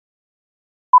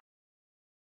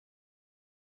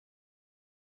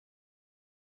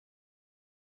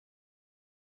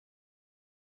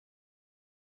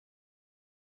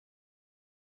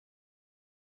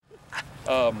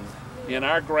In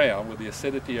our ground, with the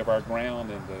acidity of our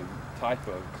ground and the type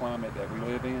of climate that we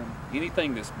live in,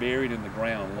 anything that's buried in the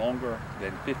ground longer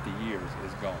than 50 years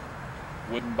is gone.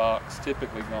 Wooden box,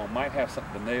 typically gone. Might have some,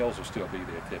 the nails will still be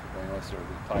there typically, unless they're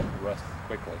the type that rust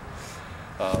quickly.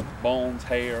 Bones,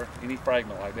 hair, any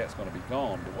fragment like that's going to be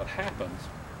gone. But what happens,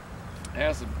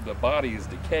 as the body is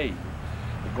decayed,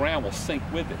 the ground will sink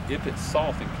with it. If it's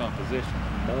soft in composition,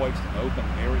 moist and open,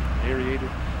 aerated,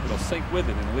 it'll sink with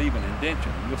it and leave an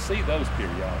indention. And you'll see those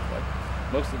periodically.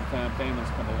 Most of the time, families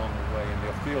come along the way and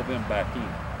they'll fill them back in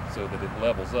so that it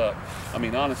levels up. I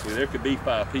mean, honestly, there could be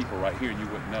 5 people right here and you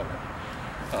wouldn't know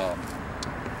it.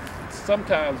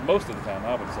 Sometimes, most of the time,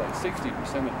 I would say, 60%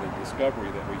 of the discovery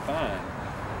that we find,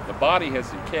 the body has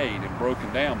decayed and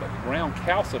broken down, but the ground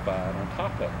calcified on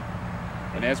top of it.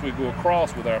 And as we go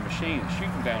across with our machine, it's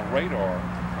shooting down radar,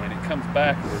 and it comes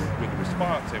back with a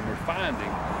response, and we're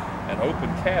finding an open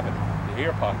cavity. The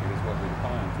air pocket is what we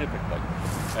define typically.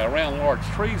 Now, around large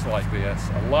trees like this,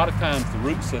 a lot of times the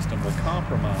root system will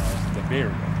compromise the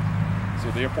burial.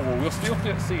 So therefore, we'll still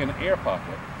see an air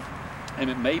pocket, and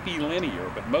it may be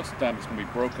linear, but most of the time it's going to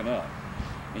be broken up.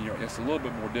 And it's a little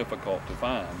bit more difficult to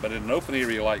find. But in an open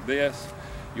area like this,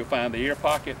 you'll find the air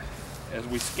pocket. As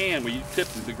we scan,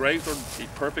 typically the graves are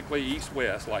perfectly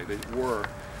east-west, like they were,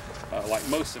 like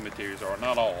most cemeteries are,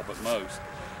 not all, but most,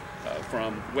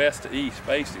 from west to east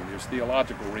facing. There's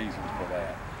theological reasons for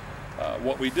that.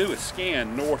 What we do is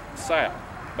scan north-south,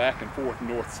 back and forth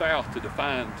north-south to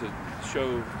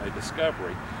show a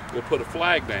discovery. We'll put a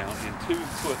flag down in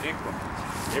 2-foot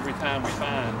increments. Every time we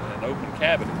find an open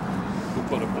cavity, we'll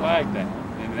put a flag down.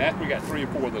 And after we got 3 or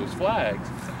 4 of those flags,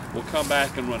 we'll come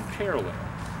back and run parallel.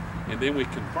 And then we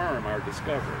confirm our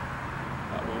discovery.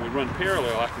 When we run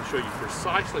parallel, I can show you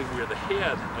precisely where the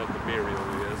head of the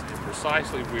burial is and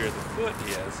precisely where the foot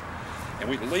is. And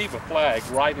we leave a flag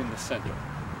right in the center.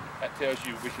 That tells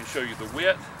you, we can show you the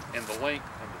width and the length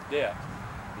and the depth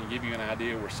and give you an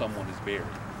idea where someone is buried,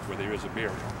 where there is a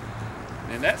burial.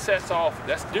 And that sets off,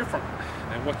 that's different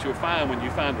than what you'll find when you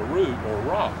find a root or a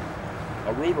rock.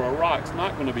 A root or a rock is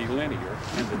not going to be linear,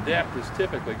 and the depth is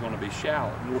typically going to be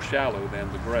shallow, more shallow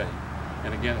than the grave.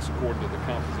 And again, it's according to the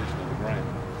composition of the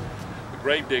ground. The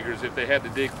grave diggers, if they had to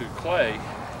dig through clay,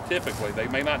 typically they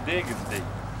may not dig as deep.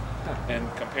 In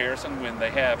comparison, when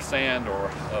they have sand or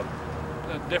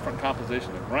a different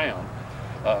composition of ground,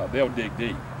 they'll dig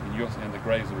deep, and the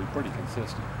graves will be pretty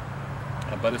consistent.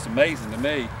 But it's amazing to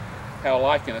me how,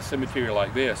 like in a cemetery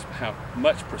like this, how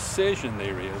much precision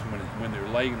there is when they're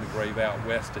laying the grave out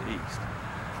west to east.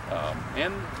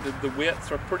 And the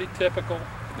widths are pretty typical.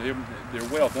 They're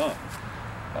well done.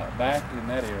 Back in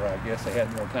that era, I guess they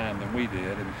had more time than we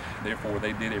did, and therefore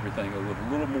they did everything with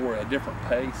a little more, a different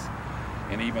pace,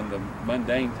 and even the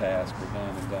mundane tasks were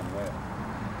done and done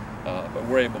well. But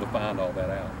we're able to find all that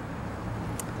out.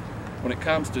 When it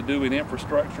comes to doing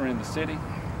infrastructure in the city,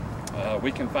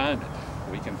 we can find it.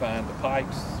 We can find the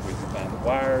pipes, we can find the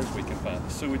wires, we can find the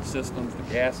sewage systems, the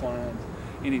gas lines,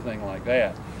 anything like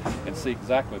that, and see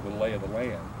exactly the lay of the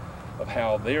land of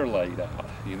how they're laid out,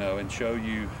 and show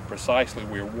you precisely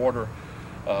where water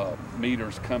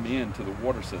meters come into the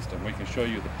water system. We can show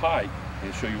you the pipe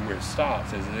and show you where it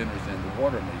stops as it enters in the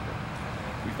water meter.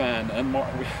 We find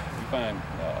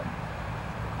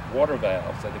water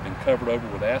valves that have been covered over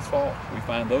with asphalt. We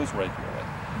find those regularly.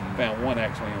 We found one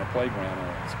actually in a playground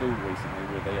at school recently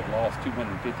where they had lost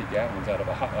 250 gallons out of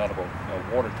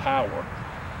a water tower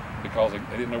because they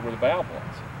didn't know where the valve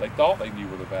was. They thought they knew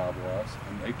where the valve was,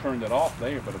 and they turned it off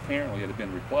there, but apparently it had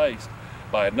been replaced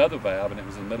by another valve, and it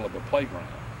was in the middle of a playground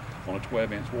on a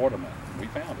 12-inch water main. We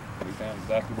found it. We found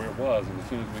exactly where it was, and as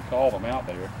soon as we called them out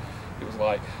there, it was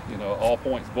like, all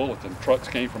points bulletin. Trucks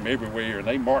came from everywhere, and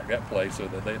they marked that place so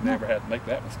that they'd never had to make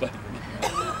that mistake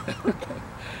again.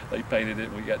 They painted it,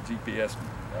 and we got GPS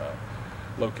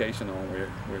location on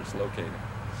where it's located.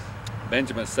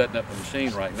 Benjamin's setting up the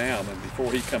machine right now, and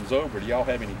before he comes over, do y'all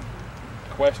have any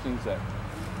questions that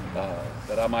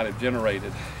I might have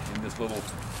generated in this little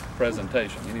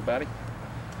presentation? Anybody?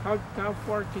 How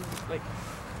far can,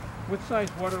 what size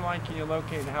water line can you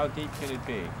locate, and how deep can it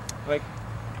be?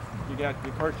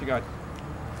 Of course you got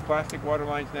plastic water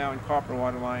lines now, and copper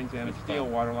water lines, and steel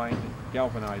water lines, and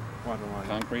galvanized water lines.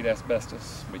 Concrete,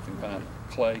 asbestos, we can find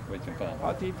clay, we can find.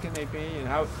 How deep can they be, and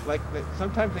how,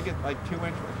 sometimes they get 2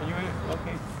 inches. Can you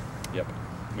locate? Yep,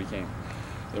 we can.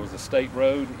 There was a state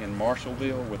road in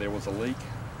Marshallville where there was a leak,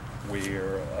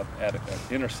 where at an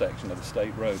intersection of the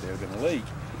state road there had been a leak,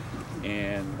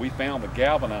 and we found the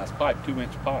galvanized pipe,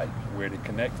 2-inch pipe, where it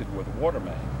connected with the water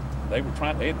main. They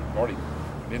had already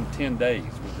been 10 days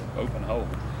with the open hole.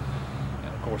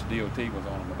 Of course, DOT was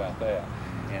on them about that.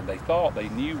 And they thought they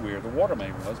knew where the water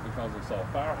main was because they saw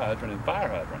fire hydrant and fire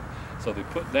hydrant. So they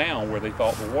put down where they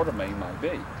thought the water main might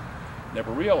be.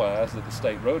 Never realized that the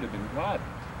state road had been widened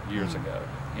years ago,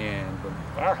 and the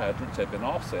fire hydrants had been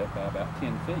offset by about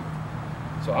 10 feet.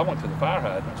 So I went to the fire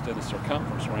hydrant, did a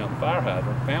circumference around the fire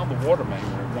hydrant, found the water main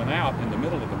where it went out in the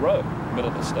middle of the road, middle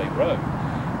of the state road.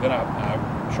 Then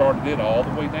I charted it all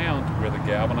the way down to where the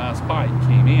galvanized pipe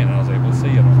came in, and I was able to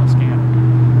see it on my scanner.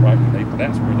 Right,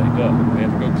 that's where they dug. They had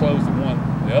to go close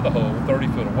the other hole 30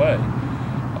 foot away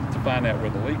to find out where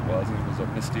the leak was, and it was a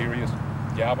mysterious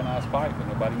galvanized pipe that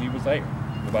nobody knew was there.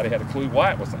 Nobody had a clue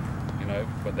why it was there, you know,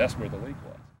 but that's where the leak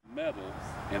was. Metal,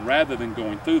 and rather than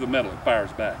going through the metal, it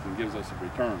fires back and gives us a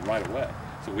return right away.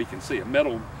 So we can see a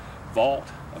metal vault.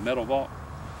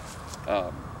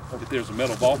 If there's a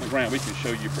metal vault in the ground, we can show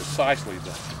you precisely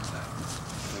the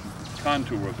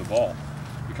contour of the vault,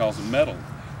 because the metal,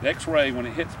 the X-ray, when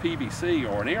it hits PVC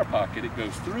or an air pocket, it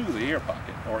goes through the air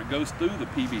pocket, or it goes through the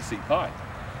PVC pipe.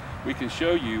 We can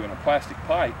show you in a plastic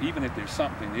pipe, even if there's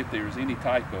something, if there's any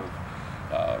type of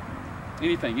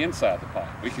anything inside the pipe,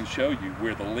 we can show you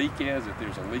where the leak is. If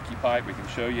there's a leaky pipe, we can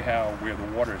show you where the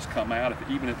water has come out.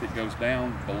 Even if it goes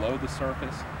down below the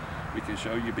surface, we can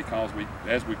show you, because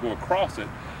as we go across it,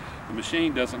 the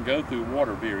machine doesn't go through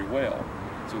water very well.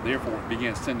 So therefore it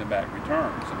begins sending back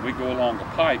returns. And we go along a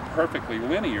pipe perfectly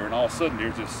linear, and all of a sudden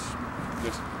there's this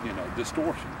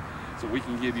distortion. So we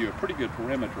can give you a pretty good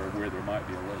perimeter of where there might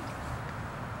be a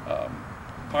leak.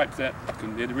 Pipes it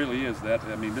really is that,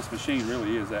 I mean, this machine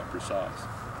really is that precise.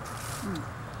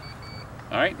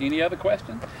 All right, any other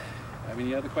questions? Have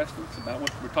any other questions about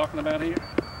what we're talking about here?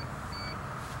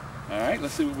 All right,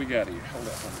 let's see what we got here. Hold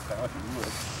up on the pal if you would.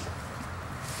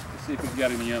 Let's see if we've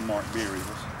got any unmarked burials.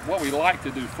 What we like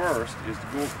to do first is to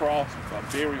go across a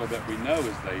burial that we know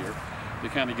is there to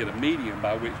kind of get a medium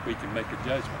by which we can make a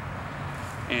judgment.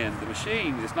 And the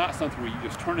machine is not something where you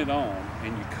just turn it on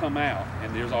and you come out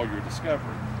and there's all your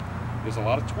discovery. There's a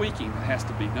lot of tweaking that has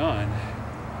to be done.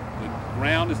 The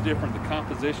ground is different, the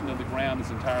composition of the ground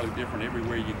is entirely different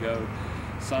everywhere you go.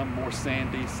 Some more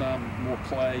sandy, some more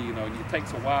clay, you know, and it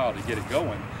takes a while to get it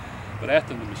going. But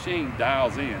after the machine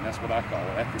dials in, that's what I call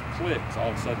it, after it clicks, all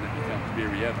of a sudden it becomes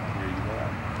very evident where you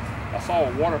are. I saw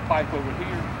a water pipe over here,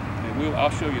 and I'll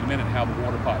show you in a minute how the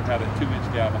water pipe, how that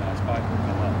 2-inch galvanized pipe will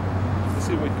come up. Let's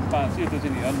see what we can find, see if there's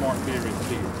any unmarked burials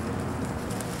here.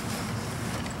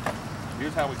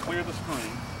 Here's how we clear the screen,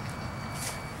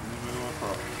 and then we go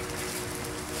across.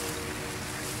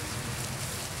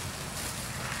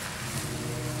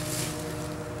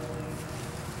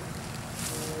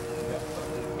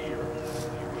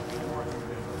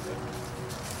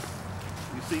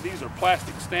 You see, these are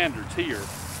plastic standards here.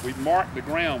 We've marked the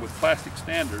ground with plastic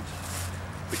standards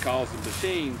because the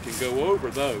machine can go over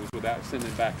those without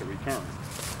sending back a return.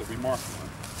 So we mark them.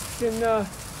 Can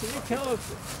you tell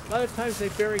us, a lot of times they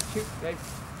bury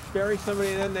somebody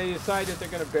and then they decide that they're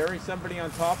going to bury somebody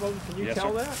on top of them. Can you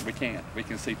tell that? We can. We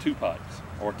can see 2 pipes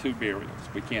or 2 burials.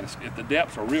 We can. If the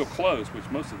depths are real close, which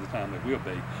most of the time they will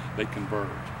be, they converge.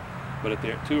 But if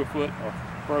they're 2 foot or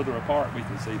further apart, we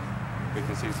can see them.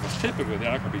 Because typically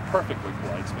they're not going to be perfectly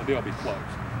placed, but they'll be close.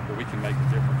 But we can make a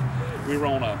difference. We were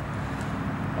on a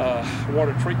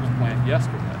water treatment plant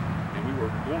yesterday, and we were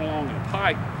going along in a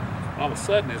pipe. And all of a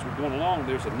sudden, as we're going along,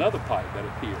 there's another pipe that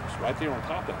appears right there on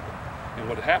top of it. And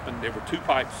what happened, there were 2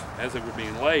 pipes as they were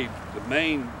being laid. The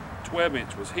main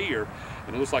 12-inch was here,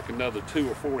 and it looks like another 2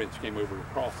 or 4-inch came over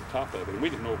across the top of it. And we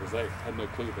didn't know it was there. Had no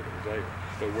clue that it was there.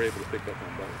 But we were able to pick up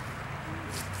on both.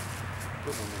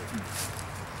 Put one there.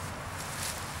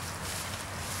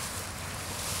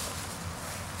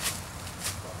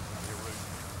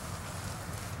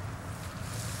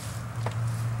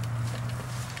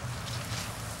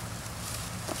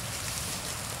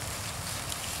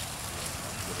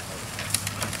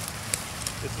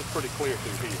 This is pretty clear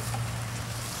through here.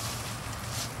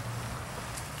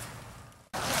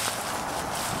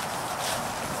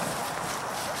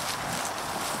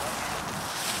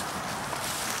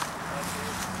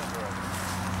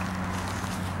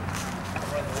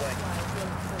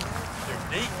 They're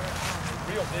deep,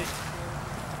 real deep.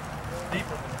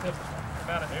 Deeper than typical.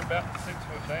 About 6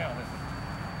 foot down at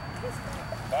the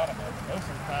bottom of it. Most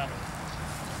of the time it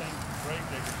seems grave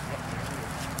diggers up there.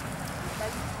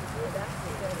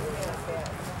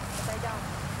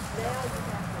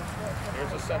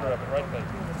 Here's the center of it right there.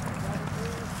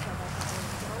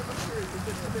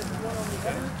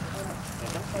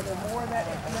 Are there more in that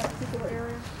particular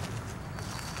area?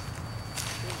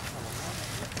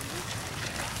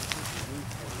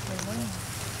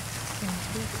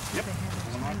 Yep.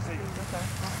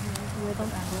 With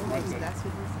them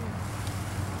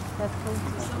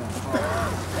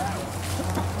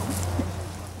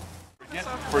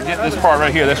Forget this part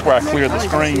right here, that's where I cleared the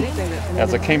screen.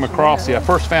 As I came across, see, I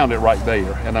first found it right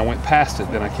there, and I went past it,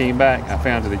 then I came back, I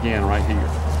found it again right here.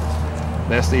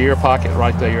 That's the air pocket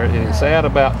right there, and it's at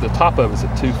about, the top of it's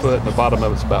at 2 foot, and the bottom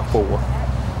of it's about 4.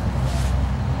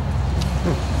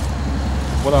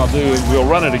 What I'll do is we'll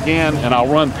run it again, and I'll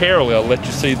run parallel, let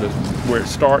you see where it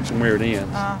starts and where it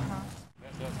ends. That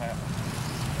does happen.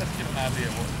 Let's get an idea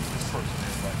of what this person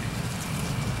is right here.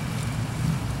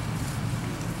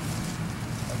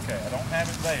 Okay, I don't have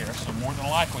it there, so more than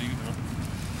likely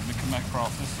we come back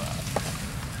across this side.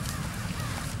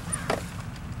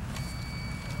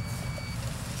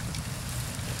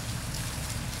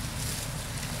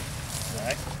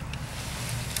 Right.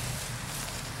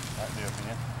 Right there,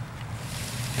 man.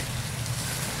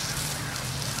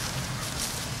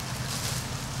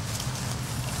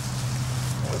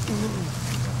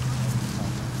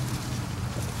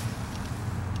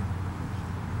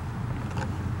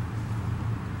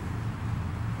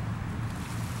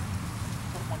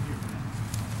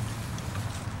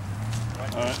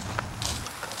 All right.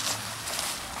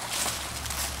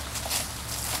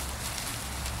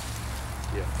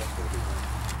 Yeah, that's what it is.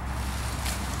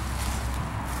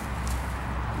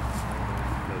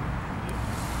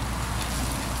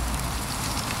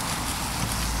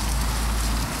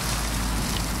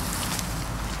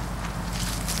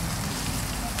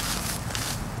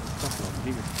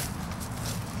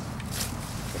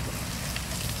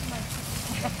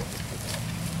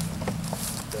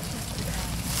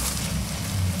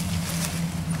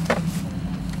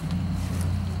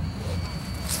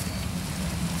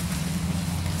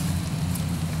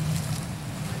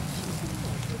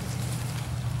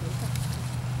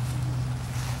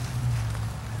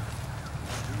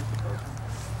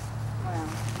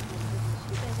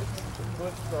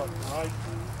 Foot starts right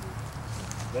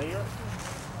there.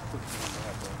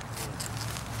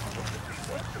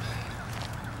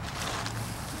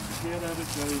 The head of it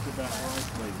goes about right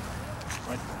there.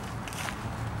 Right there.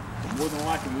 But more than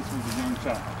likely this was a young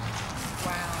child.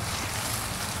 Wow.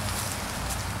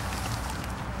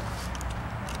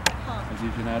 That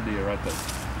gives you an idea right there.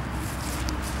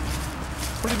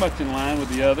 Pretty much in line with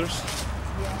the others.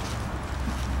 Yeah.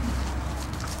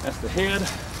 That's the head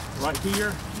right here.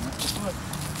 And that's the foot.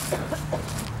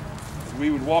 As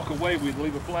we would walk away, we'd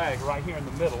leave a flag right here in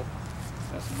the middle.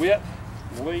 That's the width,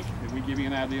 the length, and we give you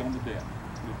an idea on the depth.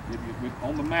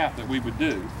 On the map that we would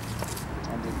do,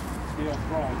 on the scale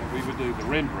drawing that we would do, the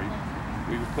rendering,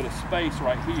 we would put a space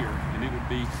right here, and it would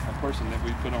be a person that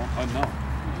we put on unknown.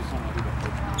 We just don't know who that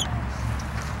person is.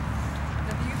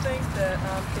 Now, do you think that,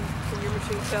 can your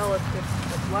machine tell if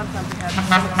a lot of times we have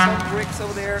some bricks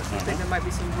over there, do you think there might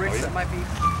be some bricks that might be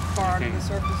far under the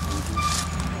surface?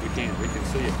 We can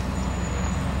see it.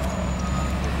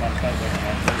 Like that,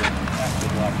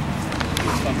 acted like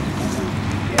there's something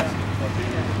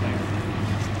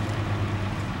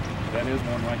that is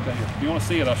one right there. If you want to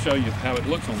see it, I'll show you how it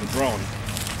looks on the drawing.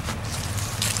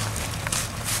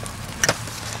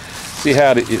 See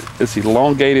how it's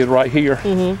elongated right here?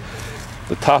 Mm-hmm.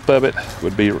 The top of it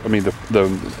would be, I mean, the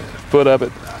foot of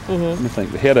it, let me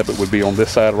think, the head of it would be on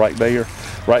this side right there,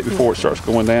 right before it starts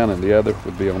going down, and the other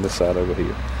would be on this side over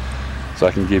here. So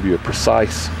I can give you a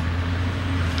precise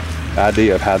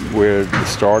idea of where the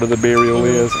start of the burial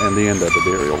is and the end of the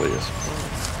burial is.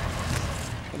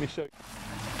 Let me show you.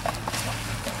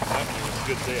 That's a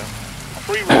good deal.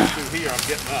 3 rows through here, I'm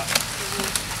getting up.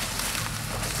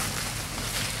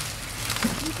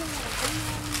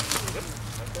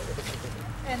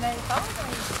 And they thought,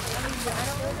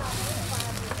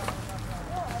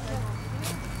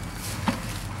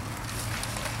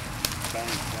 Bang,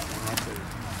 that one right there.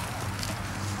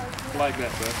 Like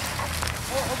that, bud.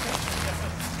 oh, okay.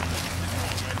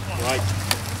 Right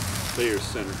there's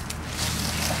center.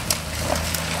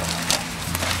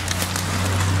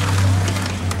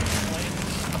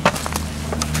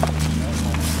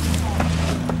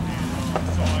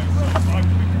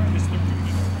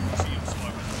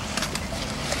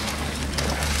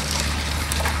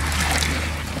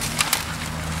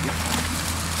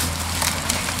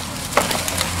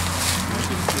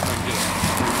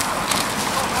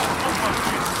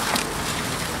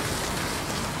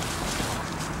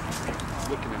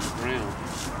 Looking at the ground,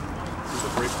 there's a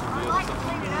break from the other side.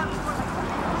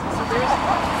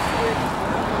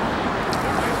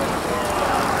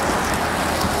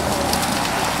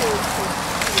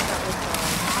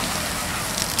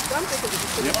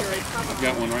 Yep, I've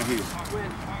got one right here.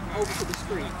 Went over to the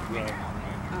street. Right.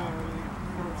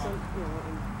 And some, you know,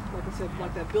 and like I said,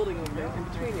 like that building over there in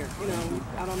between here. You know,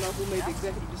 I don't know who made the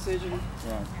executive decision.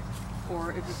 Right.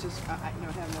 or if it's just, I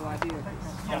have no idea.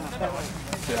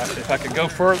 If I could go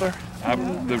further,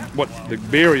 the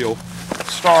burial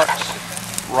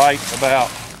starts right about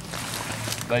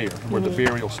there, where the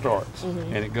burial starts,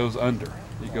 and it goes under.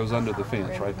 It goes under the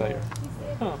fence right there.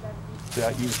 Huh. See, you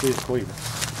can see it clear.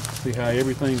 See how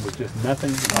everything was just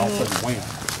nothing, and all of a sudden, wham!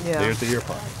 Yeah. There's the ear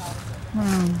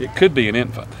pocket. It could be an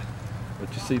infant,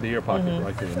 but you see the ear pocket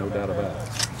right there, no doubt about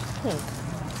it.